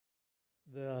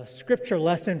The scripture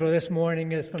lesson for this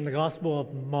morning is from the Gospel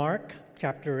of Mark,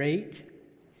 chapter 8,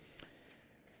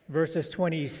 verses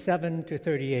 27 to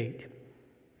 38.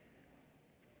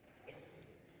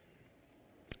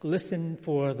 Listen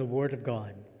for the word of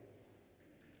God.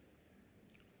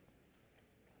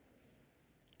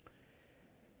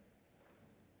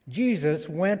 Jesus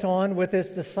went on with his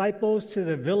disciples to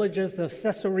the villages of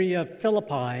Caesarea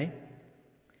Philippi,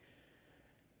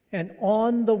 and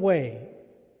on the way,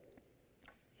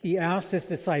 he asked his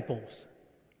disciples,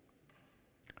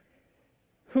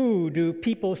 "Who do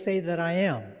people say that I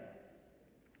am?"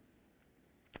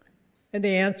 And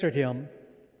they answered him,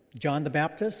 "John the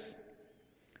Baptist,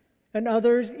 and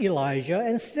others Elijah,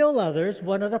 and still others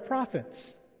one of the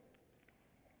prophets."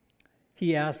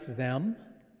 He asked them,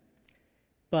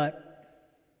 "But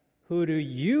who do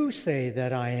you say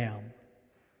that I am?"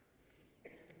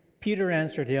 Peter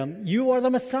answered him, "You are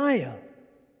the Messiah."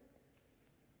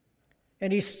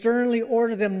 And he sternly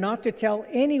ordered them not to tell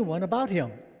anyone about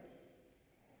him.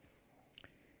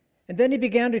 And then he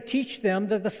began to teach them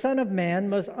that the Son of Man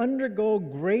must undergo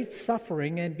great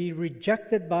suffering and be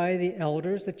rejected by the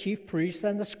elders, the chief priests,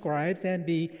 and the scribes, and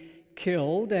be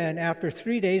killed, and after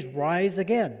 3 days rise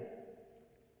again.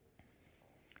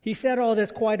 He said all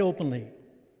this quite openly.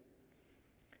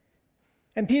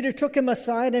 And Peter took him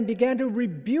aside and began to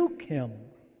rebuke him.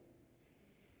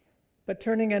 But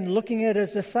turning and looking at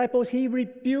his disciples, he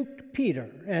rebuked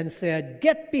Peter and said,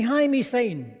 "Get behind me,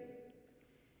 Satan!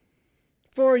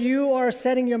 For you are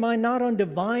setting your mind not on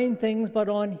divine things, but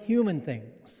on human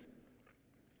things."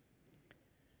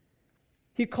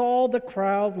 He called the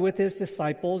crowd with his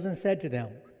disciples and said to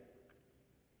them,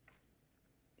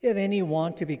 "If any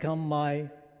want to become my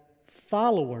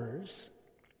followers,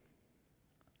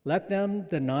 let them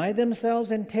deny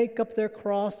themselves and take up their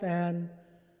cross and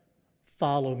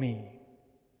follow me.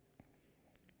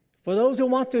 For those who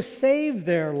want to save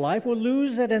their life will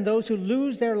lose it, and those who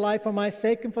lose their life for my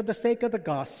sake and for the sake of the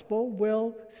gospel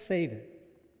will save it.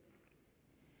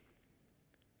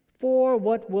 For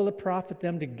what will it profit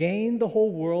them to gain the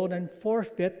whole world and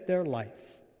forfeit their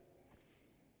life?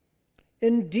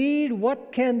 Indeed,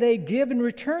 what can they give in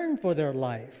return for their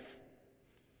life?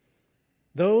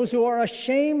 Those who are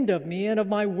ashamed of me and of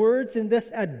my words in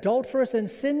this adulterous and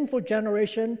sinful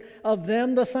generation, of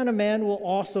them the Son of Man will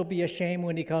also be ashamed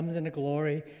when he comes in the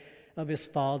glory of his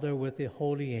Father with the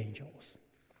holy angels."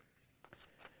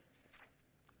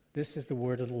 This is the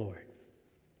word of the Lord.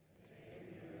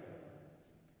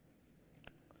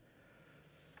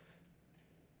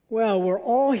 Well, we're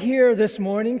all here this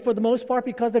morning for the most part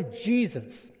because of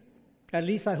Jesus. At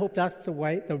least I hope that's the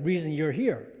reason you're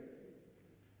here.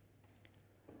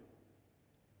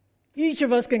 Each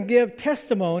of us can give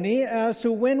testimony as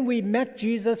to when we met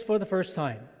Jesus for the first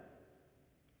time.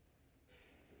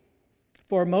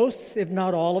 For most, if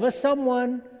not all of us,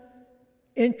 someone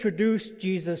introduced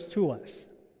Jesus to us.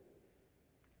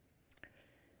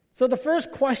 So the first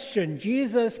question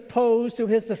Jesus posed to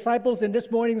his disciples in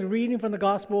this morning's reading from the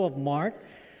Gospel of Mark,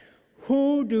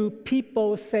 "Who do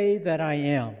people say that I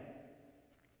am?"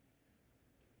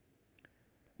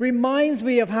 reminds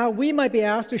me of how we might be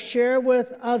asked to share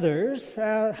with others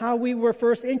how we were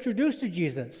first introduced to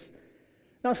Jesus.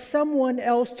 Now, someone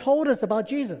else told us about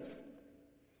Jesus.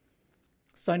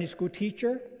 Sunday school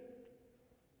teacher,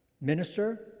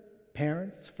 minister,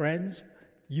 parents, friends,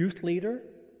 youth leader.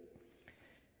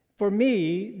 For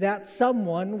me, that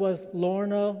someone was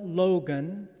Lorna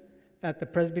Logan at the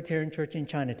Presbyterian Church in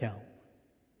Chinatown.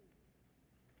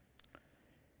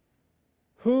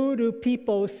 Who do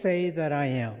people say that I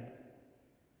am?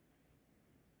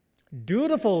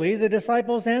 Dutifully, the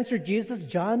disciples answered Jesus,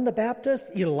 "John the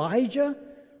Baptist, Elijah,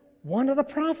 one of the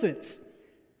prophets."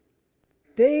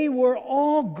 They were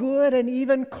all good and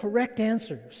even correct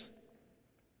answers.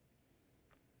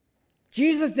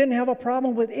 Jesus didn't have a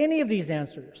problem with any of these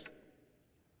answers.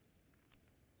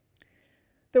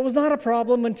 There was not a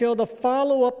problem until the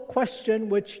follow-up question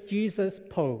which Jesus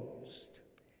posed.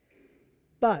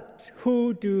 "But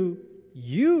who do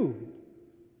you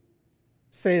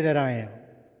say that I am?"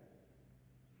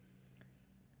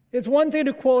 It's one thing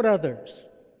to quote others,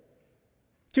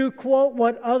 to quote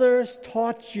what others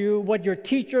taught you, what your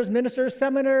teachers, ministers,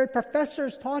 seminary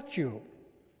professors taught you.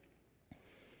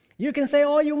 You can say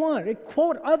all you want,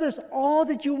 quote others all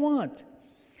that you want.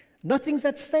 Nothing's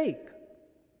at stake.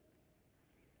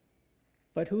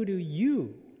 But who do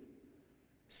you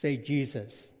say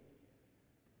Jesus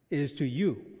is to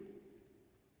you?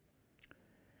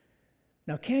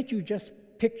 Now, can't you just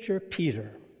picture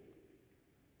Peter,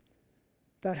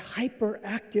 that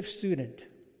hyperactive student,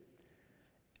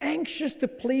 anxious to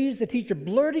please the teacher,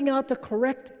 blurting out the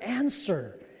correct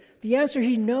answer, the answer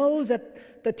he knows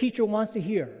that the teacher wants to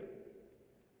hear.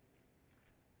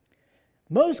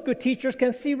 Most good teachers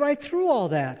can see right through all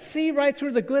that, see right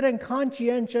through the good and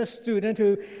conscientious student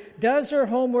who does her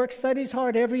homework, studies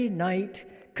hard every night,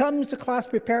 comes to class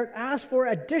prepared, asks for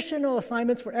additional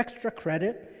assignments for extra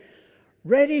credit,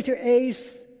 ready to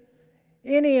ace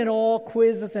any and all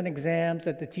quizzes and exams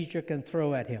that the teacher can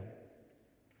throw at him.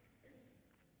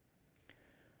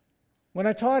 When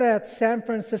I taught at San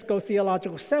Francisco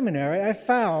Theological Seminary, I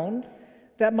found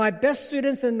that my best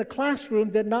students in the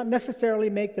classroom did not necessarily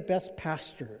make the best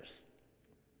pastors.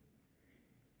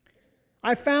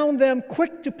 I found them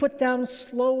quick to put down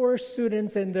slower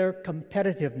students in their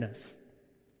competitiveness.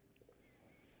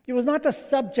 It was not the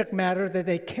subject matter that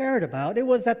they cared about. It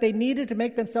was that they needed to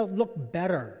make themselves look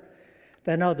better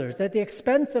than others at the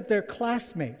expense of their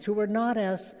classmates who were not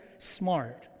as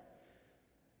smart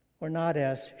or not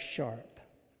as sharp.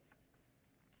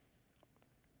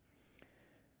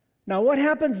 Now, what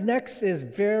happens next is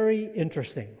very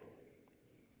interesting.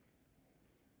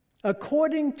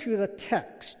 According to the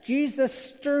text, Jesus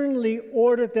sternly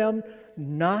ordered them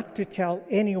not to tell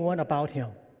anyone about him.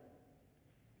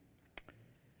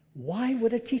 Why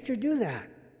would a teacher do that?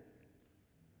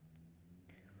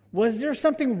 Was there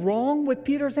something wrong with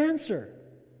Peter's answer?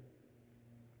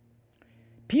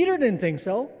 Peter didn't think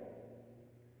so.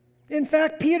 In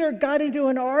fact, Peter got into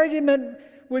an argument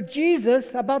with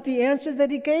Jesus about the answer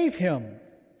that he gave him.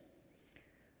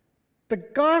 The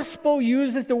gospel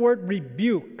uses the word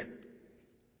rebuke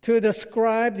to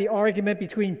describe the argument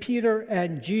between Peter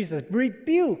and Jesus.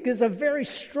 Rebuke is a very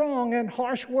strong and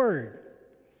harsh word.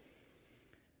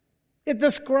 It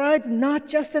described not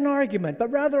just an argument,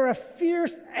 but rather a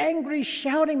fierce, angry,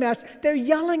 shouting match. They're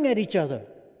yelling at each other.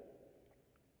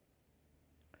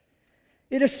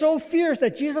 It is so fierce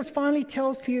that Jesus finally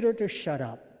tells Peter to shut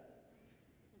up.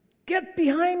 Get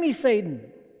behind me, Satan.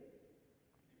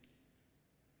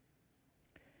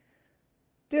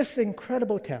 This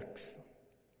incredible text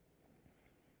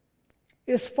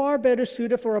is far better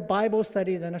suited for a Bible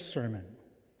study than a sermon.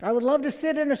 I would love to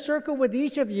sit in a circle with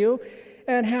each of you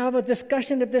and have a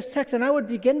discussion of this text. And I would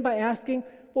begin by asking,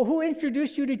 well, who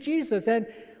introduced you to Jesus? And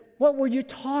what were you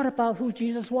taught about who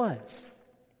Jesus was?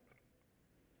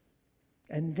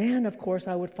 And then, of course,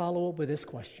 I would follow up with this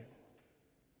question.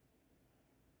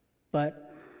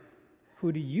 But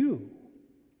who do you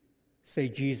say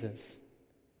Jesus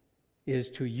is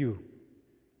to you?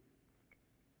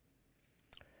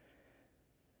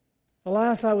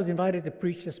 Alas, I was invited to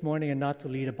preach this morning and not to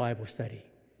lead a Bible study.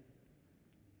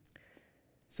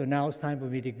 So now it's time for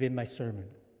me to begin my sermon.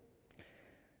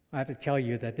 I have to tell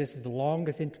you that this is the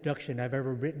longest introduction I've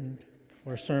ever written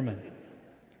for a sermon.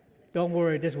 Don't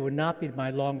worry, this will not be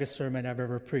my longest sermon I've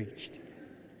ever preached.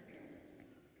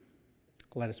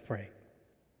 Let us pray.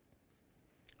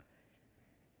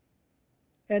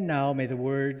 And now may the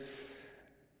words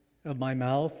of my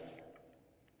mouth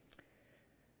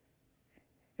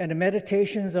and the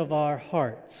meditations of our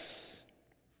hearts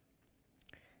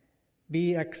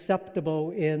be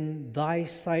acceptable in thy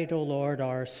sight, O Lord,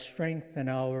 our strength and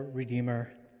our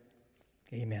Redeemer.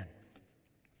 Amen.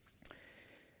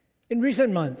 In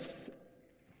recent months,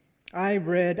 I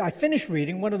finished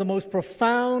reading one of the most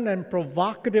profound and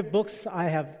provocative books I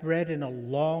have read in a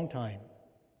long time.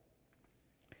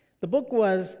 The book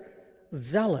was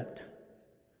Zealot,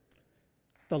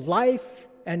 The Life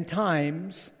and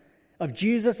Times of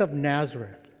Jesus of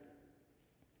Nazareth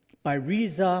by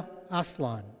Reza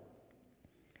Aslan.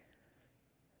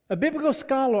 A biblical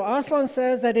scholar, Aslan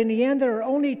says that in the end there are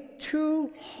only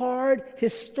two hard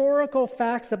historical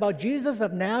facts about Jesus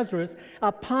of Nazareth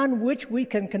upon which we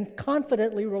can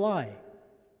confidently rely.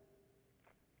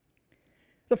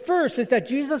 The first is that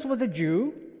Jesus was a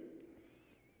Jew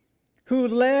who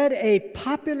led a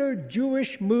popular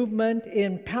Jewish movement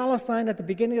in Palestine at the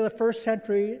beginning of the first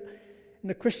century in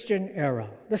the Christian era.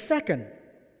 The second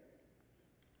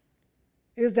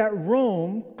is that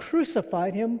Rome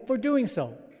crucified him for doing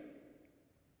so.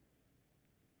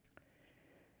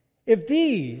 If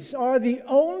these are the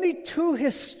only two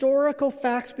historical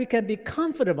facts we can be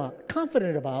confident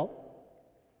about,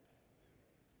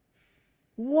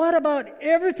 what about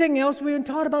everything else we've been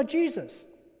taught about Jesus?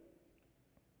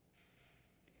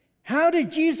 How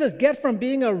did Jesus get from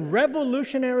being a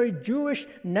revolutionary Jewish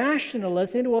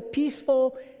nationalist into a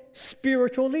peaceful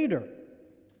spiritual leader?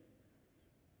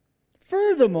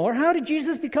 Furthermore, how did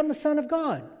Jesus become the Son of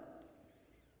God,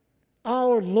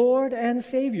 our Lord and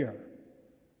Savior?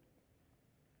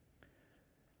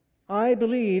 I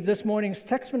believe this morning's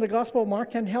text from the Gospel of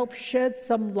Mark can help shed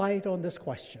some light on this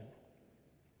question.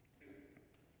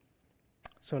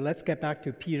 So let's get back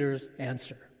to Peter's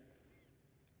answer.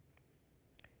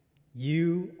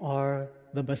 You are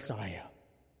the Messiah.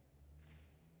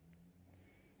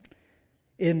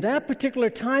 In that particular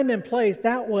time and place,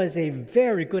 that was a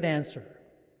very good answer.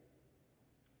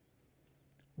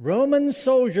 Roman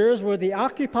soldiers were the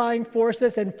occupying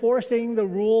forces enforcing the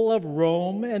rule of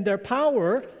Rome, and their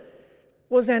power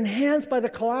was enhanced by the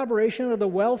collaboration of the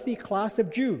wealthy class of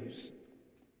Jews.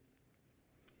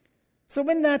 So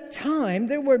in that time,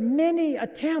 there were many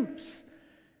attempts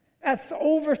at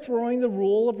overthrowing the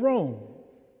rule of Rome.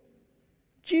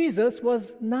 Jesus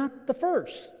was not the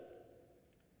first.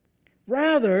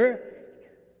 Rather,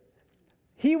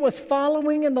 he was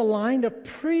following in the line of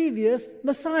previous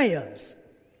messiahs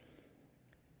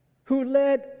who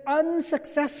led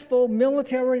unsuccessful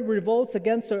military revolts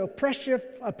against the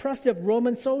oppressive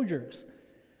Roman soldiers.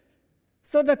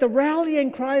 So that the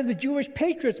rallying cry of the Jewish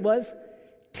patriots was,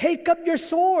 "Take up your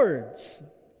swords."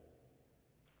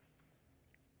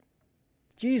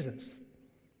 Jesus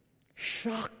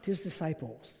shocked his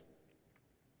disciples.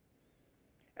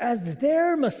 As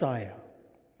their Messiah,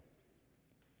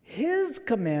 his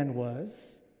command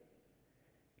was,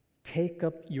 "Take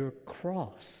up your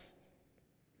cross."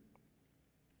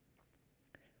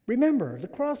 Remember, the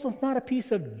cross was not a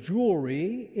piece of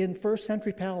jewelry in first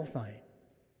century Palestine.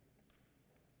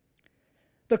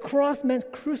 The cross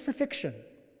meant crucifixion.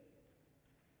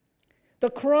 The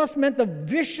cross meant the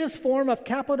vicious form of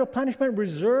capital punishment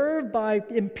reserved by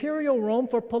imperial Rome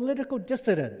for political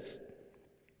dissidents.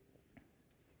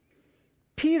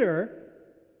 Peter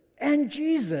and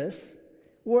Jesus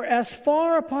were as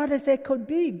far apart as they could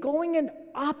be, going in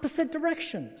opposite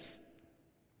directions.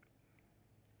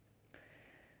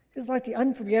 It's like the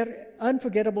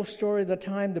unforgettable story of the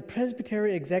time the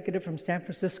Presbyterian executive from San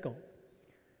Francisco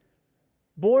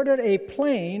boarded a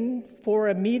plane for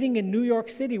a meeting in New York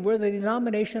City where the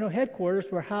denominational headquarters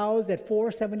were housed at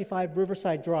 475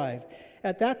 Riverside Drive.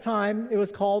 At that time, it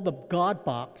was called the God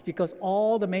Box because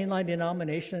all the mainline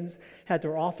denominations had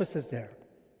their offices there.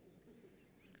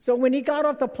 So when he got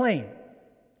off the plane,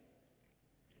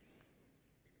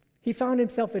 he found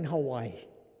himself in Hawaii.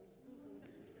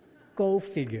 Go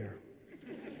figure.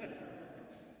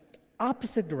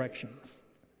 Opposite directions.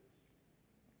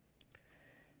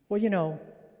 Well,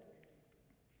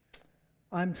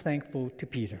 I'm thankful to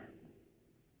Peter.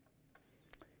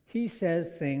 He says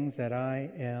things that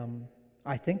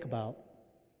I think about,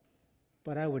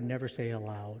 but I would never say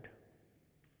aloud.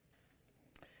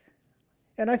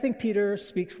 And I think Peter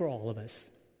speaks for all of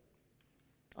us.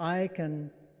 I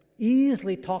can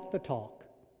easily talk the talk,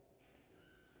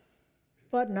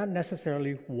 but not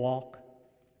necessarily walk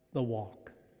the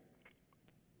walk.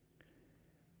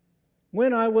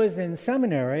 When I was in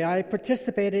seminary, I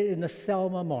participated in the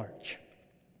Selma March.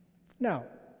 Now,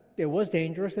 it was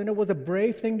dangerous and it was a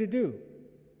brave thing to do.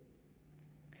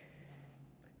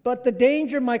 But the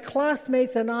danger my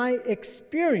classmates and I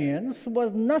experienced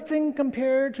was nothing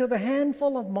compared to the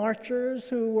handful of marchers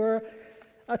who were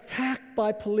attacked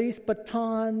by police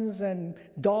batons and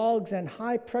dogs and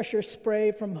high-pressure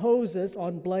spray from hoses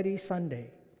on Bloody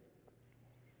Sunday.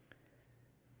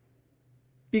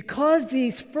 Because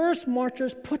these first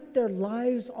marchers put their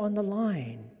lives on the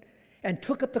line and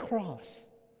took up the cross,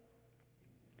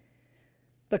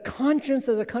 the conscience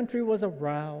of the country was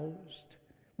aroused,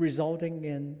 resulting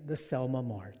in the Selma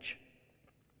March.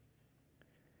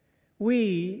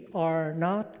 We are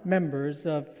not members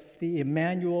of the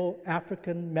Emmanuel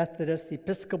African Methodist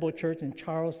Episcopal Church in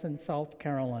Charleston, South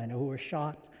Carolina, who were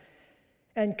shot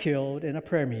and killed in a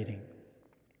prayer meeting.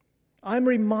 I'm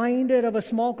reminded of a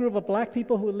small group of black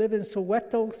people who live in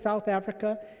Soweto, South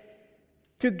Africa,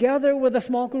 together with a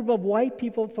small group of white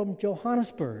people from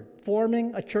Johannesburg,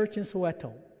 forming a church in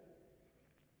Soweto.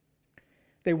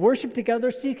 They worship together,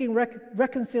 seeking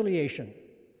reconciliation.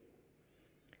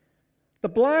 The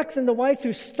blacks and the whites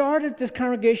who started this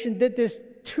congregation did this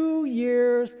 2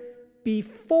 years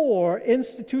before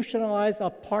institutionalized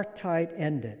apartheid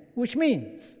ended, which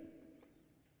means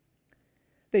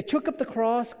they took up the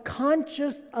cross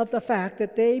conscious of the fact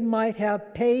that they might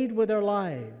have paid with their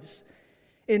lives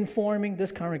in forming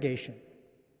this congregation.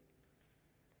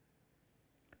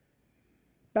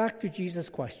 Back to Jesus'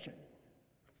 question.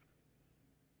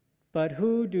 But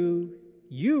who do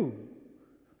you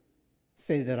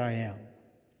say that I am?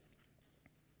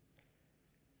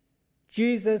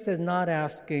 Jesus is not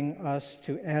asking us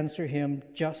to answer him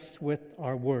just with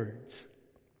our words.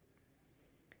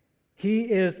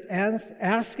 He is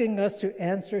asking us to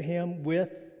answer him with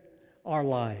our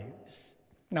lives.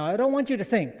 Now, I don't want you to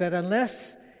think that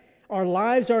unless our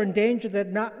lives are in danger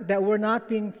that we're not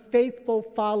being faithful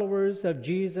followers of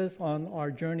Jesus on our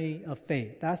journey of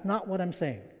faith. That's not what I'm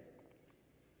saying.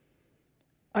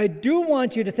 I do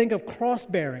want you to think of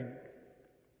cross-bearing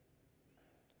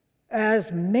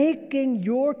as making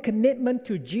your commitment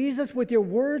to Jesus with your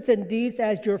words and deeds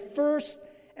as your first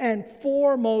and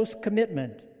foremost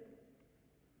commitment.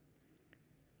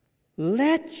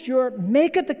 Make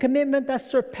it the commitment that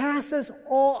surpasses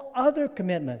all other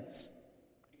commitments.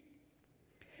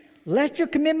 Let your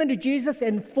commitment to Jesus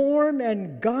inform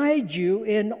and guide you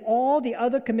in all the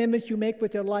other commitments you make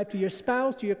with your life, to your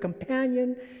spouse, to your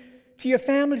companion, to your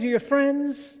family, to your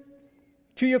friends,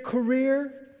 to your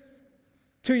career,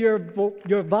 to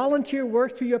your volunteer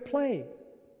work, to your play.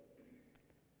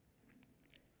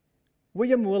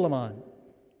 William Willimon,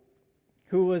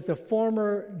 who was the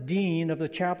former dean of the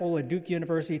chapel at Duke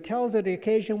University, tells of the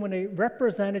occasion when a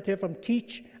representative from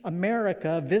Teach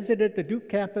America visited the Duke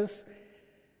campus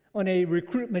on a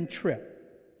recruitment trip.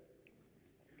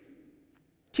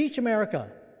 Teach America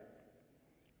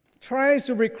tries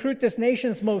to recruit this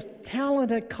nation's most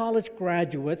talented college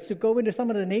graduates to go into some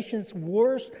of the nation's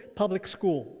worst public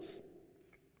schools.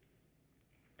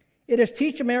 It is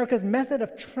Teach America's method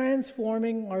of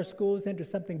transforming our schools into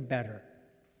something better.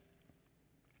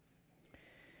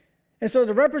 And so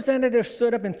the representative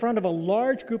stood up in front of a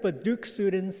large group of Duke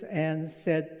students and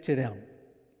said to them,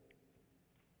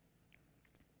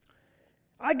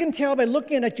 I can tell by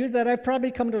looking at you that I've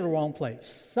probably come to the wrong place.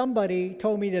 Somebody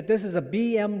told me that this is a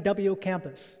BMW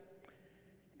campus.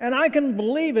 And I can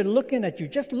believe it looking at you.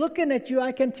 Just looking at you,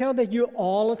 I can tell that you're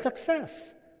all a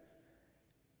success.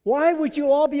 Why would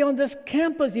you all be on this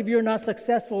campus if you're not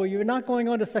successful? You're not going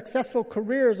on to successful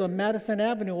careers on Madison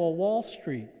Avenue or Wall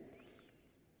Street.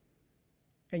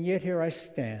 And yet here I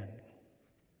stand,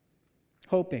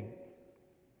 hoping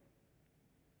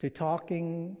to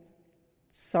talking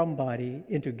somebody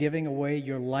into giving away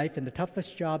your life in the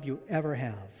toughest job you ever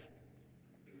have.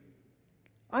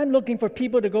 I'm looking for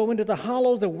people to go into the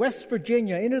hollows of West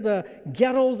Virginia, into the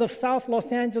ghettos of South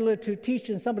Los Angeles to teach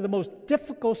in some of the most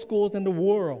difficult schools in the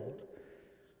world.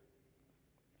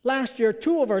 Last year,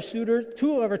 two of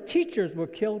our teachers were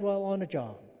killed while on a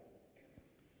job.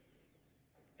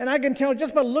 And I can tell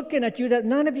just by looking at you that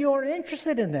none of you are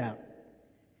interested in that.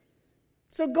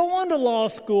 So go on to law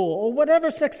school or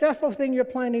whatever successful thing you're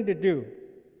planning to do.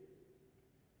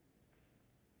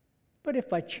 But if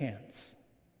by chance,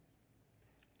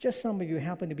 just some of you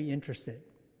happen to be interested,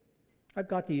 I've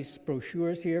got these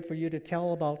brochures here for you to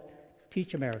tell about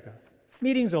Teach America.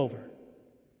 Meeting's over.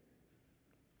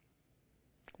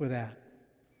 With that,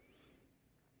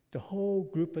 the whole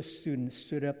group of students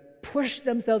stood up, pushed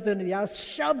themselves into the aisle,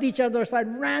 shoved each other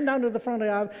aside, ran down to the front of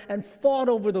the aisle, and fought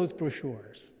over those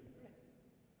brochures.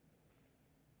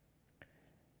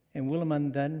 And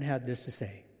Willimon then had this to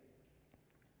say,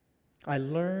 I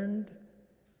learned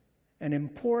an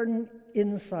important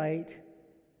insight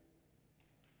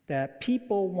that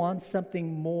people want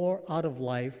something more out of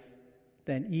life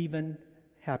than even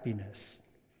happiness.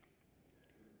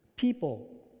 People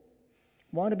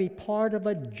want to be part of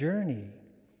a journey.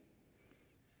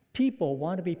 People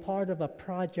want to be part of a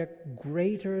project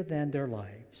greater than their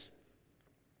lives.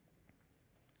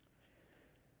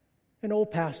 An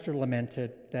old pastor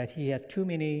lamented that he had too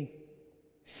many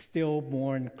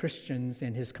stillborn Christians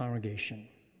in his congregation.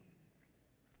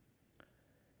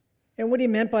 And what he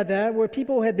meant by that were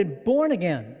people who had been born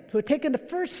again, who had taken the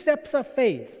first steps of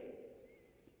faith,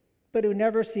 but who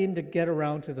never seemed to get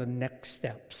around to the next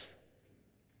steps.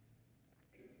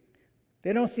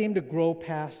 They don't seem to grow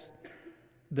past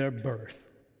their birth.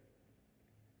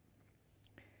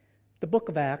 The book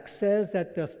of Acts says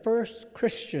that the first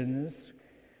Christians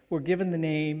were given the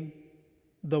name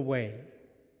The Way.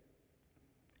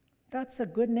 That's a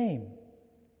good name.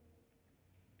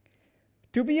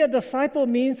 To be a disciple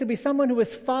means to be someone who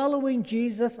is following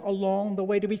Jesus along the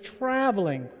way, to be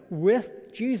traveling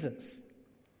with Jesus.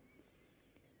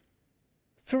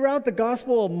 Throughout the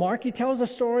Gospel of Mark, he tells a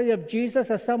story of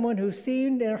Jesus as someone who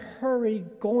seemed in a hurry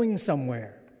going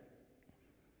somewhere.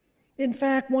 In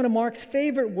fact, one of Mark's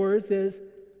favorite words is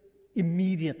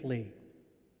immediately.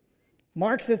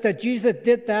 Mark says that Jesus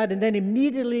did that, and then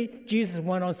immediately Jesus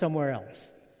went on somewhere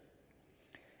else.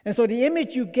 And so the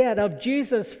image you get of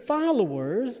Jesus'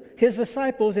 followers, his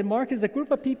disciples in Mark, is a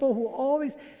group of people who are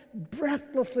always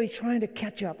breathlessly trying to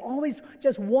catch up, always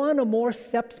just one or more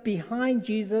steps behind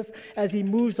Jesus as he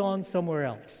moves on somewhere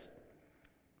else.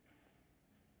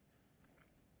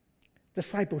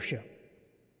 Discipleship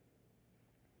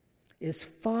is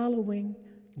following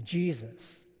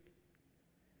Jesus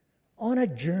on a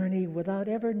journey without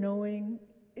ever knowing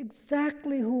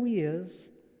exactly who he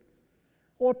is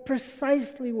or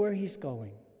precisely where he's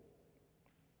going.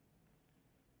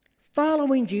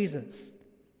 Following Jesus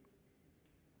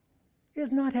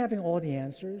is not having all the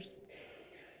answers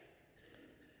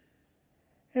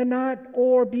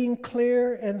or being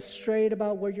clear and straight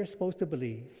about what you're supposed to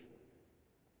believe.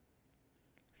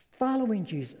 Following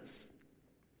Jesus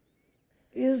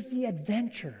is the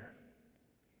adventure,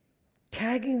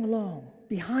 tagging along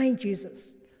behind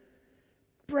Jesus,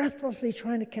 breathlessly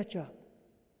trying to catch up,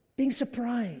 being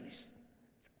surprised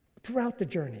throughout the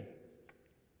journey.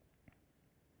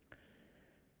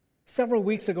 Several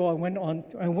weeks ago,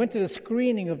 I went to the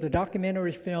screening of the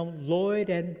documentary film Lloyd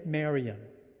and Marion,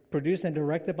 produced and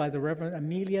directed by the Reverend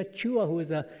Amelia Chua, who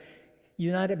is a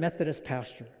United Methodist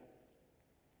pastor.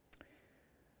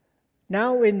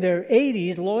 Now in their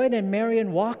 80s, Lloyd and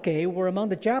Marion Wake were among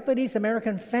the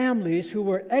Japanese-American families who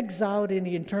were exiled in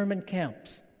the internment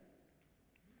camps.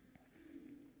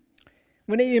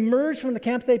 When they emerged from the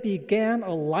camps, they began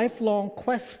a lifelong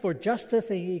quest for justice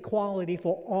and equality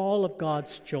for all of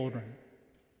God's children.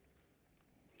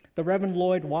 The Reverend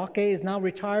Lloyd Wake is now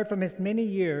retired from his many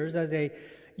years as a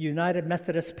United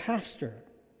Methodist pastor,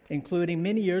 including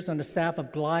many years on the staff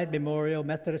of Glide Memorial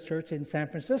Methodist Church in San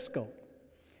Francisco.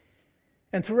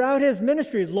 And throughout his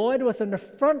ministry, Lloyd was on the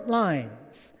front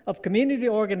lines of community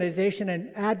organization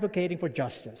and advocating for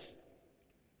justice.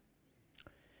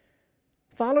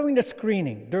 Following the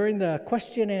screening, during the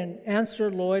question and answer,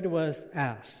 Lloyd was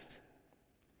asked,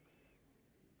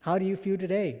 "How do you feel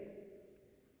today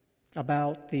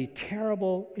about the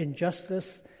terrible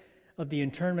injustice of the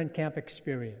internment camp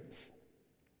experience?"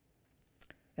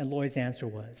 And Lloyd's answer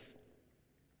was,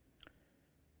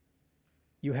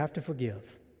 "You have to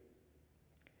forgive.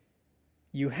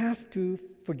 You have to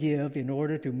forgive in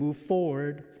order to move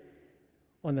forward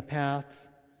on the path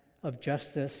of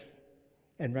justice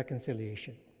and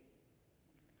reconciliation.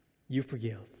 You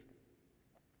forgive."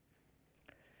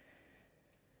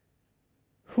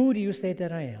 Who do you say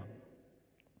that I am?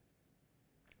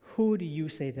 Who do you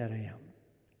say that I am?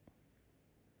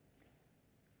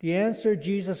 The answer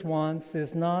Jesus wants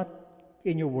is not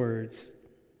in your words,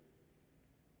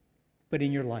 but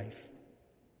in your life.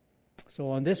 So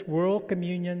on this World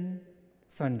Communion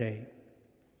Sunday,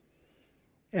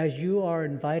 as you are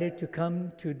invited to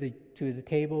come to the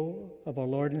table of our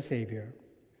Lord and Savior,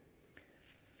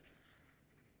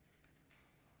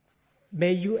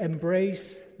 may you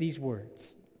embrace these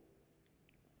words.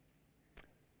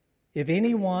 If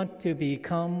any want to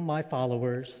become my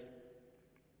followers,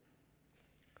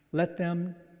 let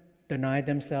them deny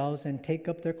themselves and take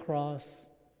up their cross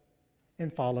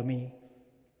and follow me.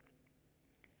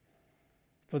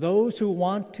 For those who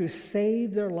want to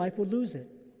save their life will lose it.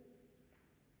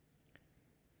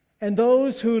 And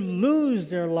those who lose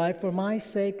their life for my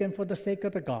sake and for the sake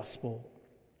of the gospel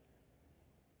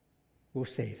will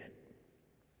save it.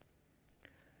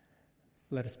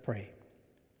 Let us pray.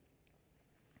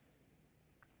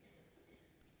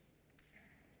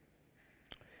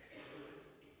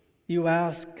 You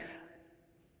ask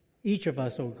each of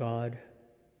us, O God,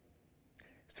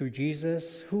 through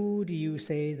Jesus, who do you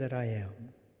say that I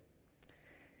am?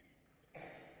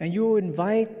 And you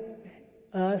invite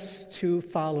us to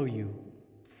follow you,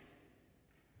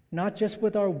 not just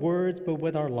with our words, but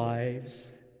with our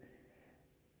lives,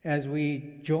 as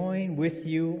we join with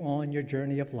you on your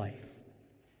journey of life.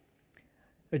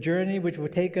 A journey which will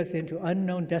take us into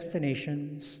unknown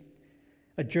destinations,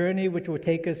 a journey which will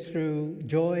take us through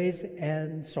joys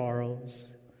and sorrows.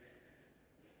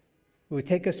 It will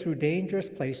take us through dangerous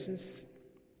places,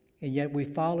 and yet we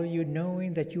follow you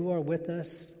knowing that you are with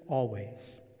us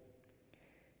always.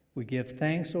 We give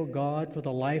thanks, O God, for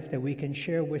the life that we can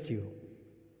share with you,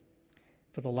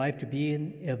 for the life of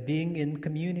being in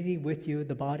community with you,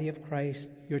 the body of Christ,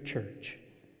 your church.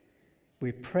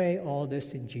 We pray all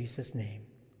this in Jesus' name.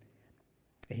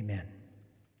 Amen.